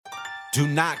Do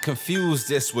not confuse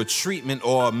this with treatment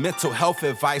or mental health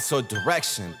advice or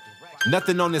direction.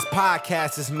 Nothing on this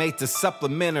podcast is made to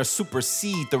supplement or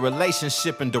supersede the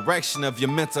relationship and direction of your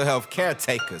mental health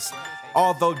caretakers.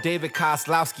 Although David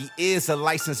Kozlowski is a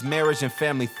licensed marriage and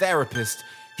family therapist,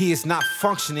 he is not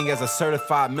functioning as a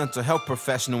certified mental health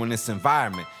professional in this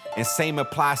environment. And same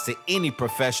applies to any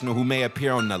professional who may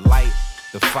appear on the Light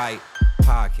the Fight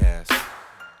podcast.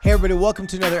 Hey everybody, welcome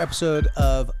to another episode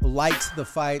of Light the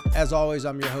Fight. As always,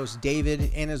 I'm your host,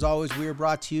 David, and as always, we are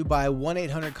brought to you by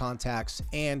 1-800-CONTACTS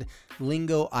and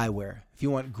Lingo Eyewear. If you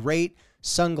want great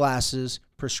sunglasses,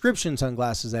 prescription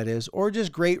sunglasses that is, or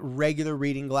just great regular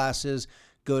reading glasses,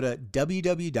 go to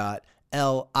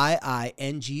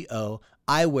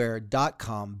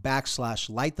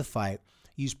www.liingoeyewear.com/lightthefight.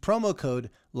 Use promo code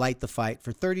LightTheFight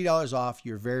for $30 off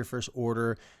your very first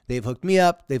order. They've hooked me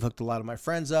up. They've hooked a lot of my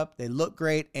friends up. They look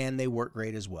great and they work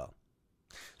great as well.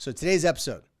 So today's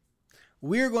episode,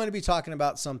 we're going to be talking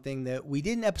about something that we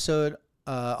did an episode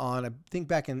on, I think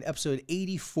back in episode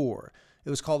 84. It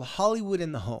was called Hollywood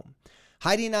in the Home.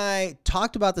 Heidi and I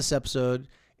talked about this episode,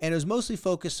 and it was mostly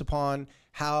focused upon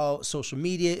how social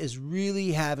media is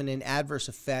really having an adverse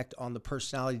effect on the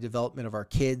personality development of our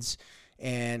kids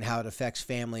and how it affects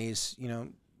families,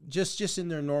 just in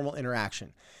their normal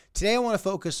interaction. Today, I want to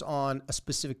focus on a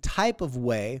specific type of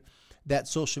way that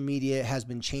social media has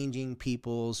been changing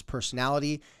people's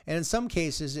personality. And in some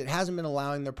cases, it hasn't been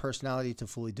allowing their personality to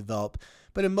fully develop.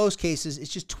 But in most cases, it's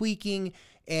just tweaking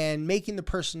and making the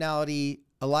personality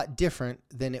a lot different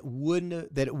than it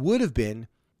would have been.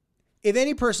 If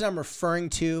any person I'm referring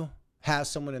to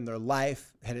has someone in their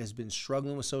life that has been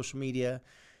struggling with social media,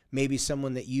 maybe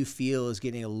someone that you feel is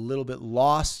getting a little bit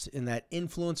lost in that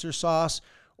influencer sauce,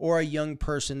 or a young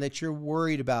person that you're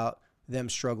worried about them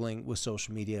struggling with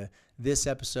social media, this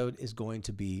episode is going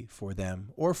to be for them,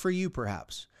 or for you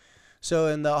perhaps. So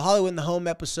in the Hollywood in the Home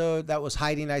episode, that was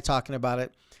Heidi and I talking about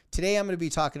it. Today I'm going to be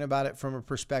talking about it from a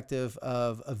perspective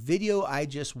of a video I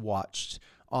just watched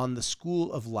on the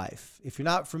School of Life. If you're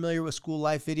not familiar with School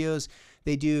Life videos,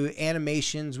 they do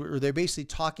animations where they're basically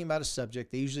talking about a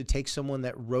subject. They usually take someone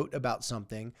that wrote about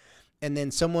something, and then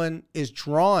someone is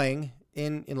drawing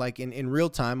in real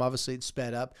time, obviously it's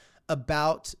sped up,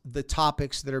 about the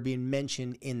topics that are being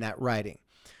mentioned in that writing.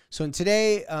 So in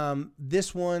today,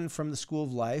 this one from the School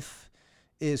of Life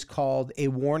is called A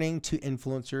Warning to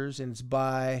Influencers, and it's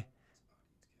by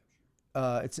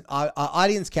it's an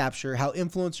audience capture, how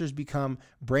influencers become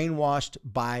brainwashed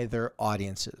by their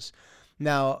audiences.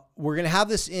 Now, we're going to have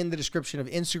this in the description of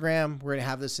Instagram. We're going to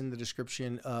have this in the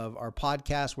description of our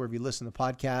podcast, wherever you listen to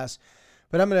podcasts.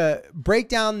 But I'm going to break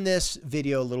down this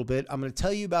video a little bit. I'm going to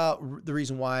tell you about the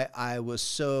reason why I was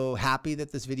so happy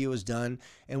that this video was done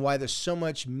and why there's so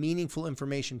much meaningful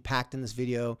information packed in this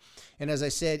video. And as I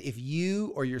said, if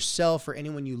you or yourself or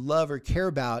anyone you love or care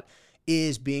about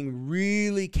is being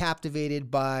really captivated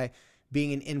by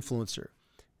being an influencer,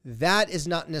 that is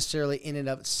not necessarily in and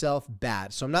of itself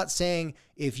bad. So I'm not saying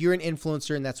if you're an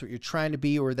influencer and that's what you're trying to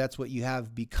be, or that's what you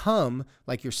have become,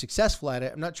 like you're successful at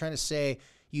it, I'm not trying to say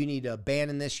you need to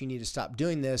abandon this, you need to stop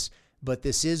doing this, but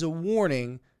this is a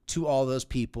warning to all those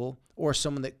people or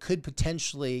someone that could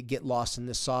potentially get lost in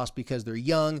this sauce because they're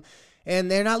young and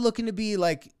they're not looking to be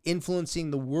like influencing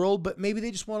the world, but maybe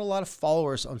they just want a lot of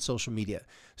followers on social media.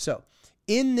 So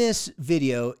in this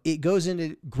video, it goes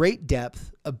into great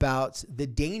depth about the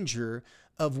danger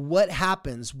of what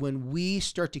happens when we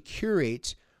start to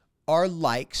curate our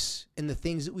likes and the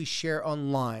things that we share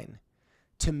online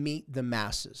to meet the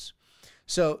masses.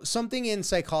 So something in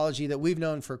psychology that we've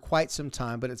known for quite some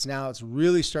time, but it's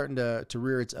really starting to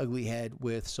rear its ugly head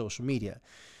with social media,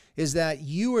 is that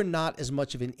you are not as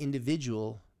much of an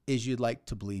individual as you'd like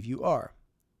to believe you are.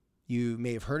 You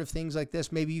may have heard of things like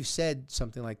this. Maybe you've said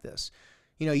something like this.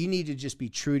 You need to just be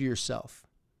true to yourself.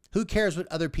 Who cares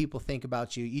what other people think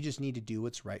about you? You just need to do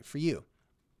what's right for you.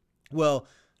 Well,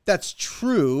 that's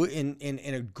true in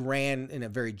a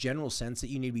very general sense, that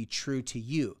you need to be true to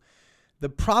you. The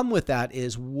problem with that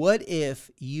is, what if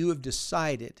you have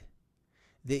decided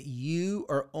that you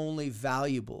are only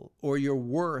valuable, or your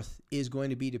worth is going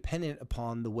to be dependent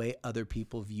upon the way other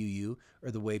people view you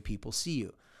or the way people see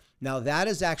you? Now, that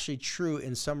is actually true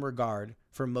in some regard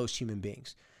for most human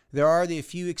beings. There are a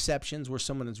few exceptions where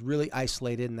someone is really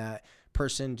isolated and that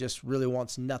person just really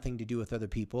wants nothing to do with other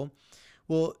people.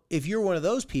 Well, if you're one of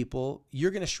those people,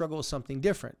 you're going to struggle with something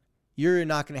different. You're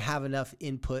not going to have enough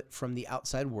input from the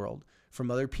outside world,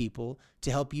 from other people,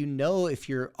 to help you know if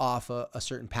you're off a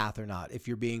certain path or not, if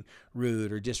you're being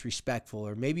rude or disrespectful,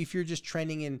 or maybe if you're just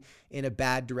trending in a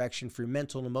bad direction for your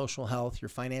mental and emotional health, your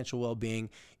financial well-being.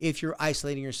 If you're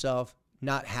isolating yourself,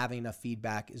 not having enough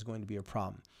feedback is going to be a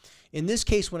problem. In this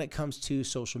case, when it comes to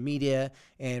social media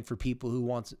and for people who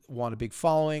want a big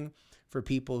following, for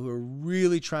people who are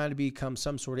really trying to become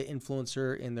some sort of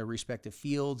influencer in their respective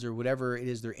fields or whatever it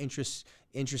is they're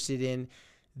interested in,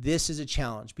 this is a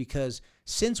challenge, because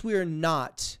since we are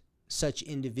not such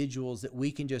individuals that we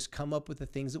can just come up with the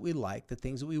things that we like, the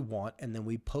things that we want, and then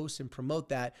we post and promote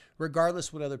that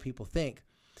regardless what other people think,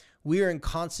 we are in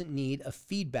constant need of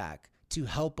feedback to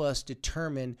help us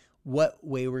determine what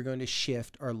way we're going to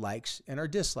shift our likes and our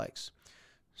dislikes.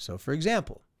 So for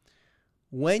example,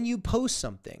 when you post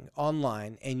something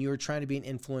online and you're trying to be an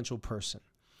influential person,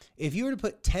 if you were to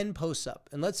put 10 posts up,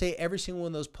 and let's say every single one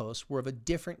of those posts were of a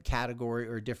different category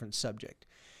or a different subject,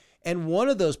 and one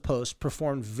of those posts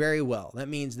performed very well, that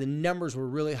means the numbers were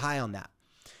really high on that,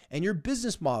 and your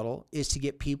business model is to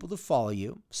get people to follow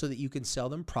you so that you can sell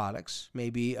them products,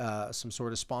 maybe some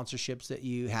sort of sponsorships that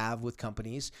you have with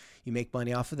companies. You make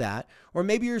money off of that. Or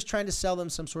maybe you're just trying to sell them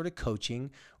some sort of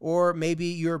coaching, or maybe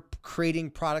you're creating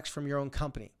products from your own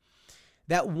company.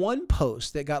 That one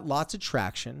post that got lots of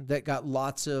traction, that got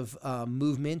lots of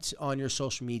movement on your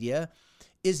social media,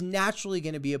 is naturally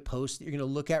going to be a post that you're going to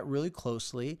look at really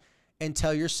closely and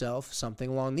tell yourself something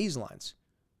along these lines.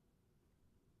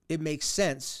 It makes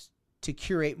sense to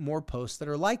curate more posts that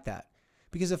are like that.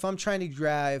 Because if I'm trying to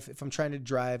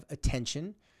drive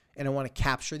attention and I want to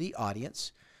capture the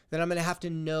audience, then I'm going to have to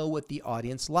know what the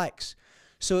audience likes.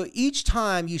 So each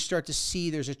time you start to see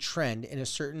there's a trend in a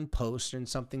certain post and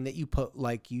something that you put,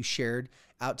 like you shared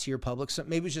out to your public, so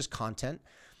maybe it's just content.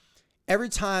 Every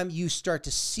time you start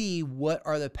to see what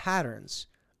are the patterns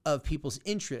of people's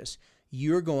interests,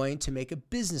 you're going to make a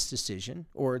business decision,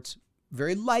 or it's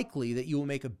very likely that you will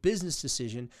make a business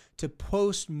decision to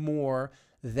post more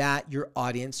that your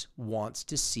audience wants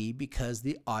to see because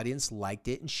the audience liked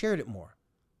it and shared it more.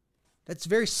 That's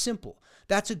very simple.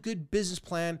 That's a good business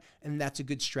plan, and that's a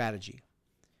good strategy.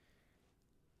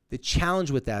 The challenge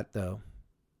with that, though,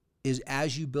 is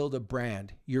as you build a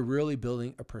brand, you're really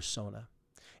building a persona.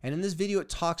 And in this video, it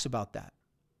talks about that.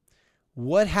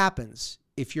 What happens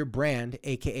if your brand,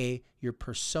 aka your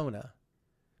persona,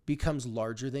 becomes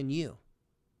larger than you?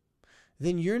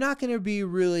 Then you're not going to be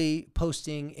really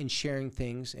posting and sharing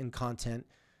things and content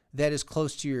that is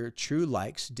close to your true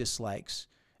likes, dislikes,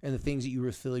 and the things that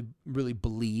you really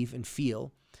believe and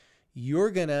feel.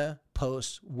 You're going to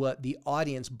post what the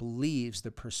audience believes the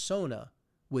persona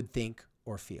would think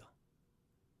or feel.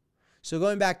 So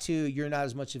going back to, you're not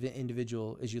as much of an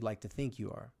individual as you'd like to think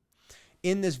you are.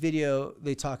 In this video,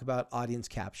 they talk about audience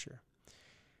capture.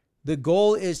 The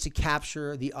goal is to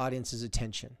capture the audience's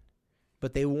attention.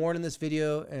 But they warn in this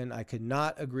video, and I could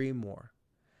not agree more.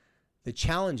 The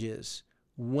challenge is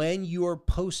when you're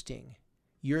posting,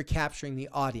 you're capturing the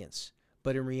audience,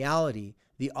 but in reality,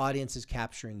 the audience is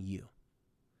capturing you.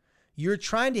 You're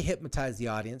trying to hypnotize the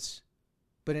audience,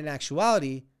 but in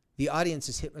actuality, the audience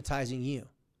is hypnotizing you.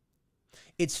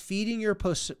 It's feeding your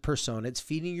persona, it's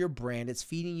feeding your brand, it's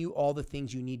feeding you all the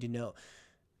things you need to know.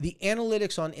 The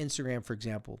analytics on Instagram, for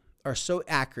example, are so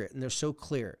accurate and they're so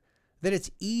clear that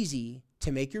it's easy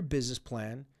to make your business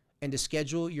plan and to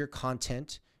schedule your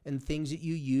content and things that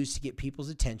you use to get people's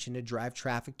attention, to drive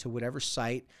traffic to whatever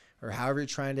site or however you're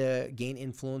trying to gain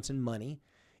influence and money.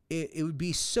 It would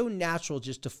be so natural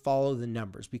just to follow the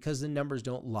numbers, because the numbers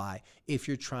don't lie if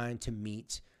you're trying to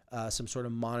meet some sort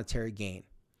of monetary gain.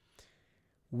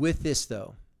 With this,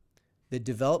 though, the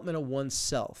development of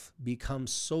oneself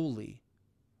becomes solely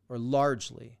or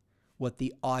largely what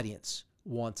the audience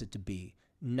wants it to be,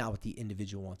 not what the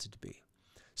individual wants it to be.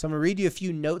 So I'm going to read you a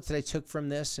few notes that I took from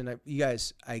this. And you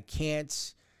guys, I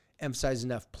can't emphasize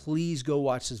enough. Please go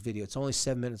watch this video. It's only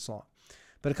 7 minutes long.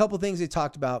 But a couple of things they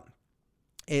talked about.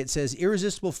 It says,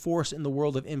 irresistible force in the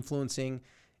world of influencing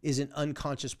is an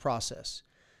unconscious process.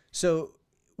 So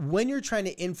when you're trying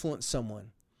to influence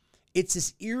someone, it's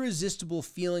this irresistible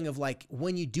feeling of, like,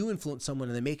 when you do influence someone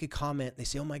and they make a comment, they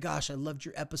say, oh my gosh, I loved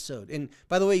your episode. And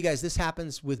by the way, you guys, this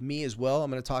happens with me as well.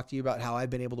 I'm going to talk to you about how I've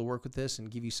been able to work with this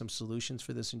and give you some solutions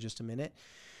for this in just a minute.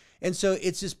 And so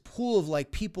it's this pool of,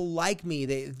 like, people like me,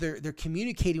 they're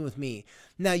communicating with me.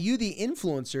 Now you, the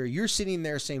influencer, you're sitting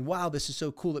there saying, wow, this is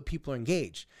so cool that people are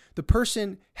engaged. The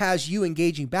person has you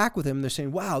engaging back with them. And they're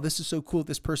saying, wow, this is so cool that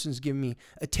this person's giving me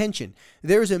attention.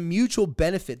 There's a mutual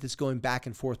benefit that's going back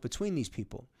and forth between these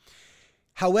people.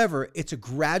 However, it's a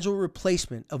gradual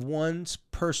replacement of one's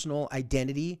personal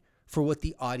identity for what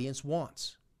the audience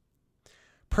wants.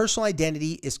 Personal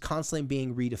identity is constantly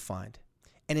being redefined.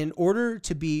 And in order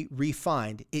to be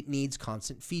refined, it needs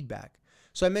constant feedback.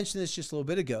 So I mentioned this just a little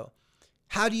bit ago.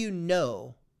 How do you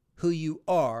know who you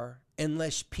are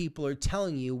unless people are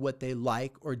telling you what they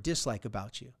like or dislike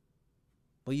about you.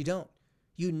 Well, you don't.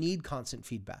 You need constant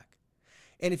feedback.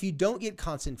 And if you don't get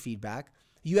constant feedback,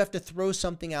 you have to throw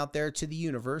something out there to the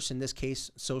universe, in this case,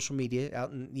 social media,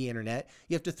 out in the internet.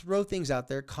 You have to throw things out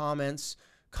there, comments,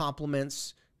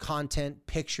 compliments, content,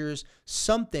 pictures,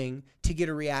 something to get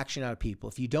a reaction out of people.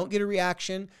 If you don't get a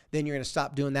reaction, then you're going to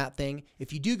stop doing that thing.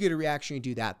 If you do get a reaction, you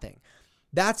do that thing.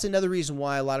 That's another reason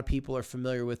why a lot of people are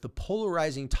familiar with the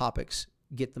polarizing topics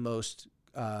get the most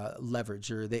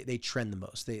leverage, or they trend the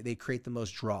most. They create the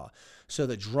most draw. So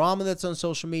the drama that's on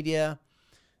social media,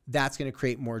 that's going to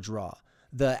create more draw.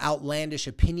 The outlandish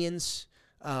opinions,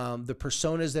 the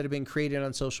personas that have been created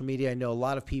on social media. I know a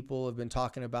lot of people have been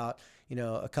talking about,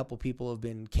 a couple people have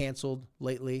been canceled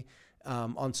lately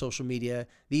on social media.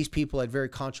 These people had very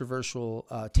controversial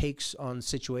takes on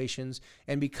situations,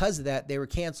 and because of that, they were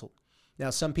canceled. Now,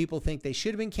 some people think they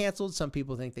should have been canceled. Some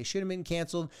people think they should have been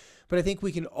canceled. But I think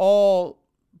we can all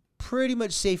pretty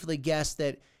much safely guess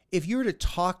that if you were to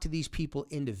talk to these people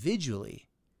individually,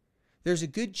 there's a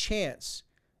good chance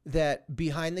that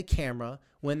behind the camera,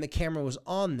 when the camera was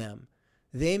on them,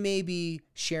 they may be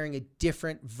sharing a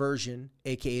different version,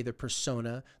 aka the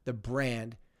persona, the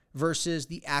brand, versus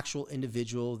the actual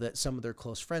individual that some of their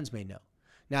close friends may know.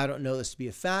 Now, I don't know this to be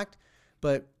a fact,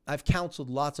 but I've counseled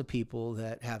lots of people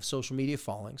that have social media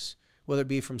followings, whether it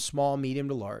be from small, medium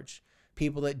to large,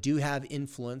 people that do have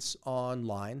influence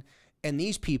online. And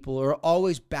these people are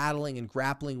always battling and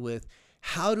grappling with,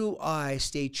 how do I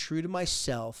stay true to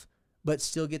myself but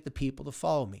still get the people to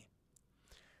follow me?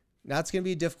 Now, it's going to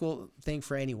be a difficult thing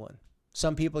for anyone.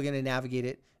 Some people are going to navigate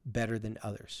it better than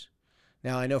others.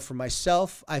 Now, I know for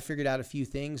myself, I figured out a few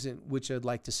things which I'd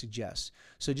like to suggest.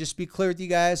 So just be clear with you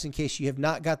guys in case you have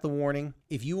not got the warning.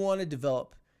 If you want to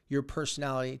develop your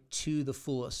personality to the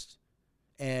fullest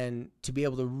and to be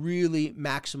able to really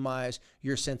maximize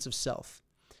your sense of self,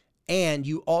 and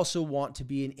you also want to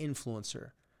be an influencer,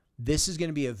 this is going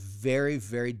to be a very,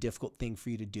 very difficult thing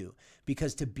for you to do,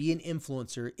 because to be an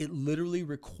influencer, it literally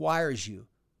requires you,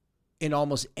 in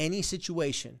almost any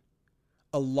situation,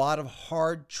 a lot of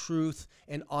hard truth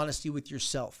and honesty with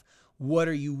yourself. What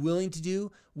are you willing to do?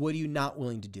 What are you not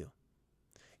willing to do?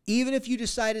 Even if you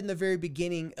decided in the very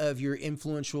beginning of your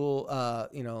influential,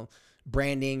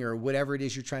 branding or whatever it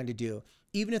is you're trying to do,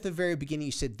 even at the very beginning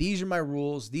you said, these are my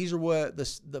rules, these are what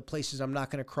the places I'm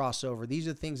not going to cross over, these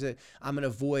are the things that I'm going to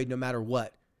avoid no matter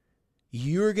what,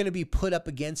 you're going to be put up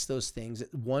against those things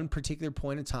at one particular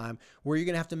point in time where you're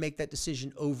going to have to make that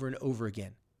decision over and over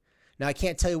again. Now, I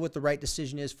can't tell you what the right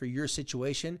decision is for your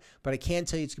situation, but I can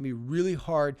tell you it's going to be really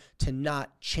hard to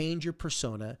not change your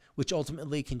persona, which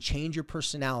ultimately can change your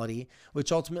personality,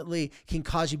 which ultimately can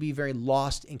cause you to be very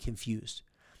lost and confused.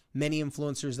 Many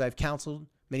influencers that I've counseled,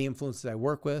 many influencers that I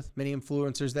work with, many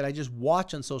influencers that I just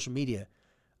watch on social media,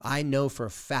 I know for a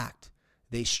fact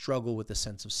they struggle with a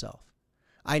sense of self.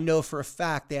 I know for a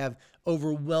fact they have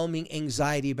overwhelming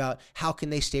anxiety about how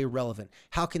can they stay relevant?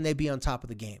 How can they be on top of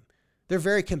the game? They're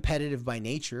very competitive by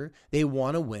nature. They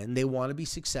want to win. They want to be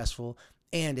successful.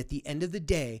 And at the end of the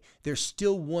day, they're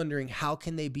still wondering how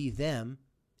can they be them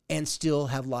and still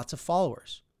have lots of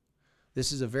followers.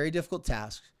 This is a very difficult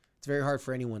task. It's very hard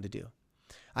for anyone to do.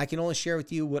 I can only share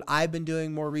with you what I've been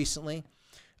doing more recently.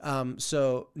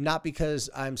 So not because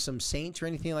I'm some saint or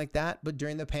anything like that, but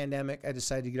during the pandemic, I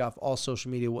decided to get off all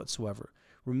social media whatsoever.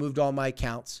 Removed all my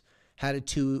accounts, had a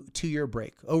two-year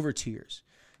break, over 2 years.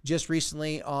 Just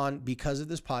recently because of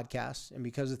this podcast and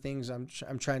because of things I'm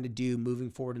trying to do moving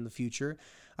forward in the future,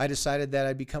 I decided that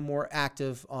I'd become more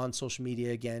active on social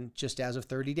media again, just as of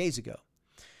 30 days ago.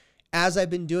 As I've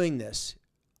been doing this,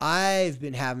 I've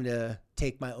been having to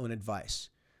take my own advice.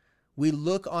 We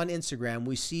look on Instagram,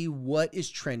 we see what is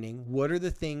trending, what are the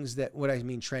things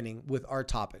trending with our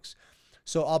topics.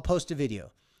 So I'll post a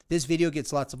video. This video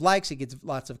gets lots of likes, it gets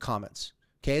lots of comments.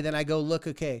 Okay, then I go look,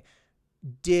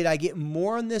 did I get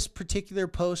more on this particular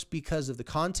post because of the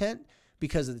content,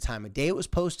 because of the time of day it was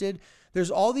posted? There's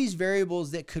all these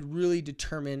variables that could really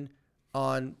determine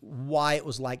on why it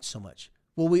was liked so much.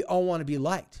 Well, we all want to be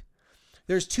liked.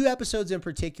 There's 2 episodes in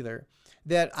particular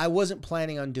that I wasn't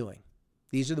planning on doing.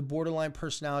 These are the borderline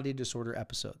personality disorder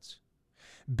episodes.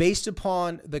 Based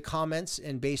upon the comments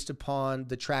and based upon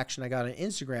the traction I got on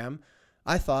Instagram,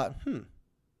 I thought,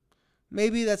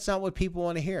 maybe that's not what people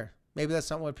want to hear. Maybe that's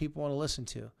not what people want to listen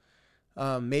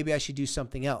to. Maybe I should do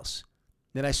something else.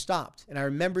 Then I stopped and I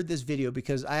remembered this video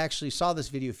because I actually saw this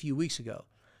video a few weeks ago.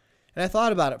 And I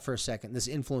thought about it for a second, this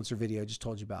influencer video I just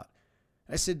told you about.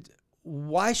 I said,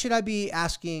 why should I be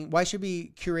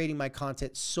curating my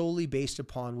content solely based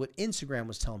upon what Instagram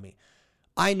was telling me?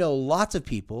 I know lots of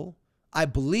people I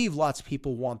believe lots of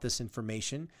people want this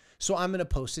information, so I'm going to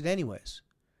post it anyways.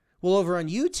 Well, over on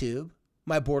YouTube,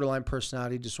 my borderline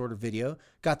personality disorder video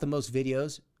got the most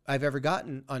videos I've ever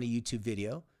gotten on a YouTube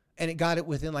video, and it got it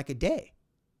within like a day.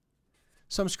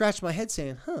 So I'm scratching my head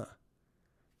saying,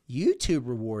 YouTube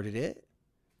rewarded it.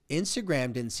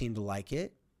 Instagram didn't seem to like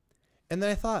it. And then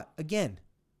I thought, again,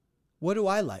 what do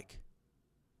I like?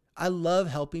 I love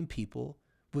helping people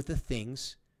with the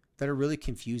things that are really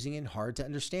confusing and hard to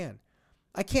understand.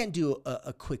 I can't do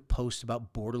a quick post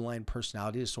about borderline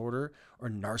personality disorder or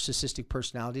narcissistic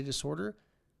personality disorder.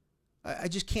 I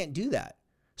just can't do that.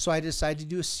 So I decided to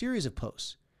do a series of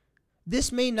posts.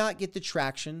 This may not get the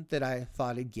traction that I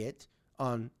thought it'd get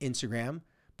on Instagram,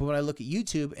 but when I look at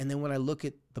YouTube and then when I look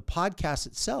at the podcast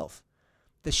itself,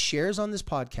 the shares on this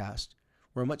podcast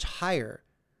were much higher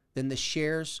than the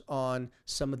shares on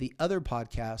some of the other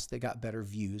podcasts that got better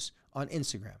views on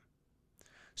Instagram.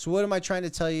 So what am I trying to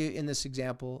tell you in this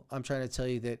example? I'm trying to tell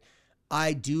you that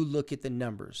I do look at the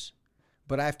numbers,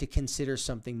 but I have to consider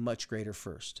something much greater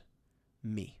first.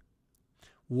 Me.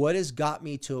 What has got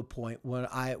me to a point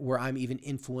where I'm even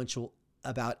influential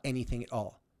about anything at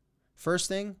all? First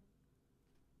thing,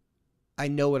 I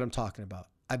know what I'm talking about.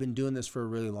 I've been doing this for a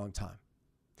really long time.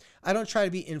 I don't try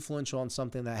to be influential on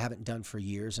something that I haven't done for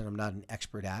years and I'm not an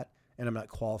expert at and I'm not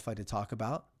qualified to talk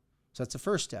about. So that's the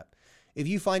first step. If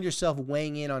you find yourself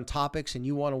weighing in on topics and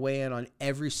you want to weigh in on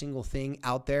every single thing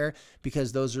out there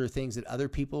because those are things that other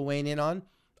people are weighing in on,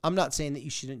 I'm not saying that you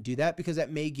shouldn't do that because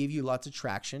that may give you lots of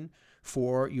traction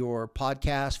for your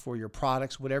podcast, for your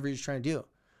products, whatever you're trying to do.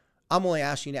 I'm only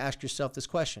asking you to ask yourself this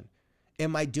question.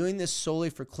 Am I doing this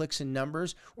solely for clicks and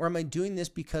numbers, or am I doing this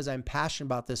because I'm passionate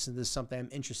about this and this is something I'm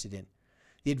interested in?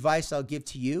 The advice I'll give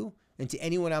to you and to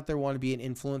anyone out there who want to be an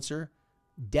influencer,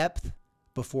 depth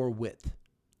before width.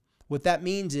 What that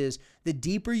means is the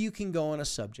deeper you can go on a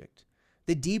subject,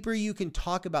 the deeper you can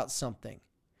talk about something,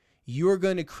 you're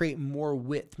going to create more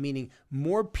width, meaning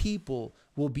more people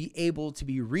will be able to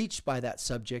be reached by that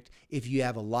subject if you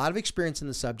have a lot of experience in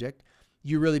the subject,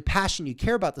 you're really passionate, you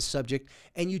care about the subject,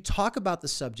 and you talk about the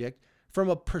subject from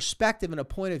a perspective and a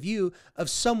point of view of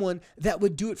someone that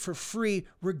would do it for free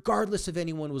regardless if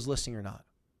anyone was listening or not.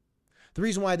 The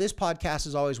reason why this podcast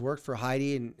has always worked for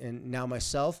Heidi and now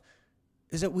myself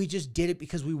is that we just did it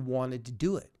because we wanted to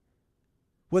do it.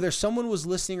 Whether someone was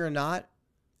listening or not,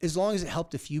 as long as it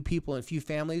helped a few people and a few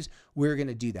families, we're going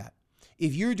to do that.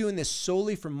 If you're doing this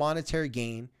solely for monetary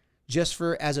gain, just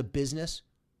for as a business,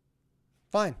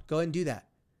 fine, go ahead and do that.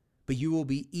 But you will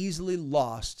be easily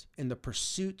lost in the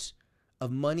pursuit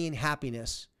of money and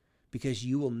happiness because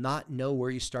you will not know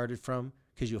where you started from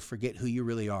because you'll forget who you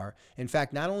really are. In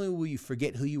fact, not only will you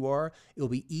forget who you are, it will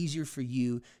be easier for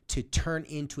you to turn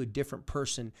into a different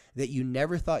person that you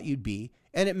never thought you'd be.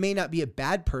 And it may not be a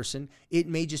bad person. It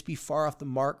may just be far off the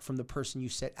mark from the person you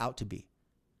set out to be.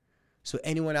 So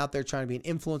anyone out there trying to be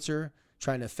an influencer,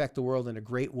 trying to affect the world in a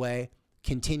great way,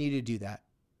 continue to do that.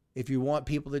 If you want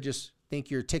people to just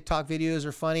think your TikTok videos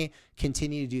are funny,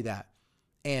 continue to do that.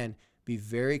 And be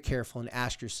very careful and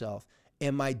ask yourself,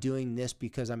 am I doing this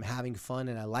because I'm having fun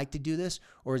and I like to do this?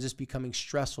 Or is this becoming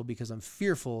stressful because I'm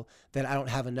fearful that I don't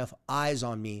have enough eyes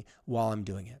on me while I'm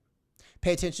doing it?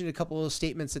 Pay attention to a couple of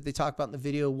statements that they talk about in the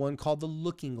video, one called the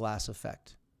looking glass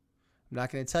effect. I'm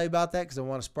not going to tell you about that because I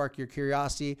want to spark your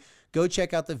curiosity. Go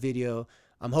check out the video.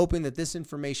 I'm hoping that this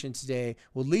information today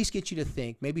will at least get you to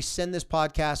think. Maybe send this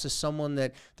podcast to someone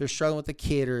that they're struggling with a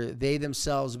kid or they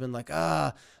themselves have been like,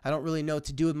 I don't really know what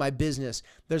to do with my business.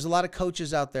 There's a lot of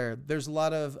coaches out there. There's a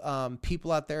lot of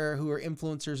people out there who are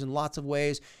influencers in lots of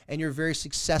ways, and you're very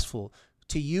successful.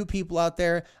 To you people out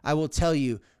there, I will tell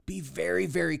you, be very,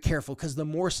 very careful because the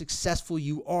more successful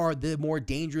you are, the more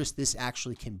dangerous this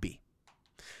actually can be.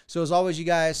 So as always, you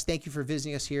guys, thank you for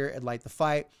visiting us here at Light the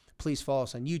Fight. Please follow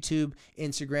us on YouTube,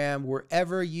 Instagram,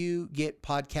 wherever you get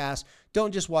podcasts.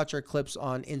 Don't just watch our clips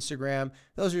on Instagram.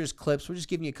 Those are just clips. We're just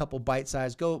giving you a couple bite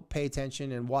size. Go pay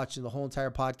attention and watch the whole entire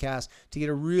podcast to get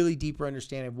a really deeper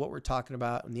understanding of what we're talking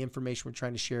about and the information we're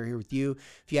trying to share here with you.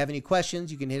 If you have any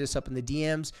questions, you can hit us up in the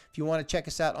DMs. If you want to check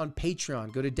us out on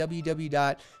Patreon, go to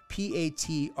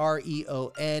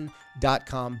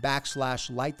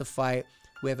www.patreon.com/lightthefight.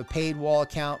 We have a paid wall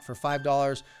account for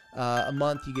 $5 a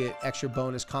month. You get extra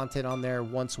bonus content on there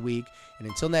once a week. And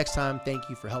until next time, thank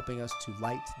you for helping us to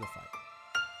light the fight.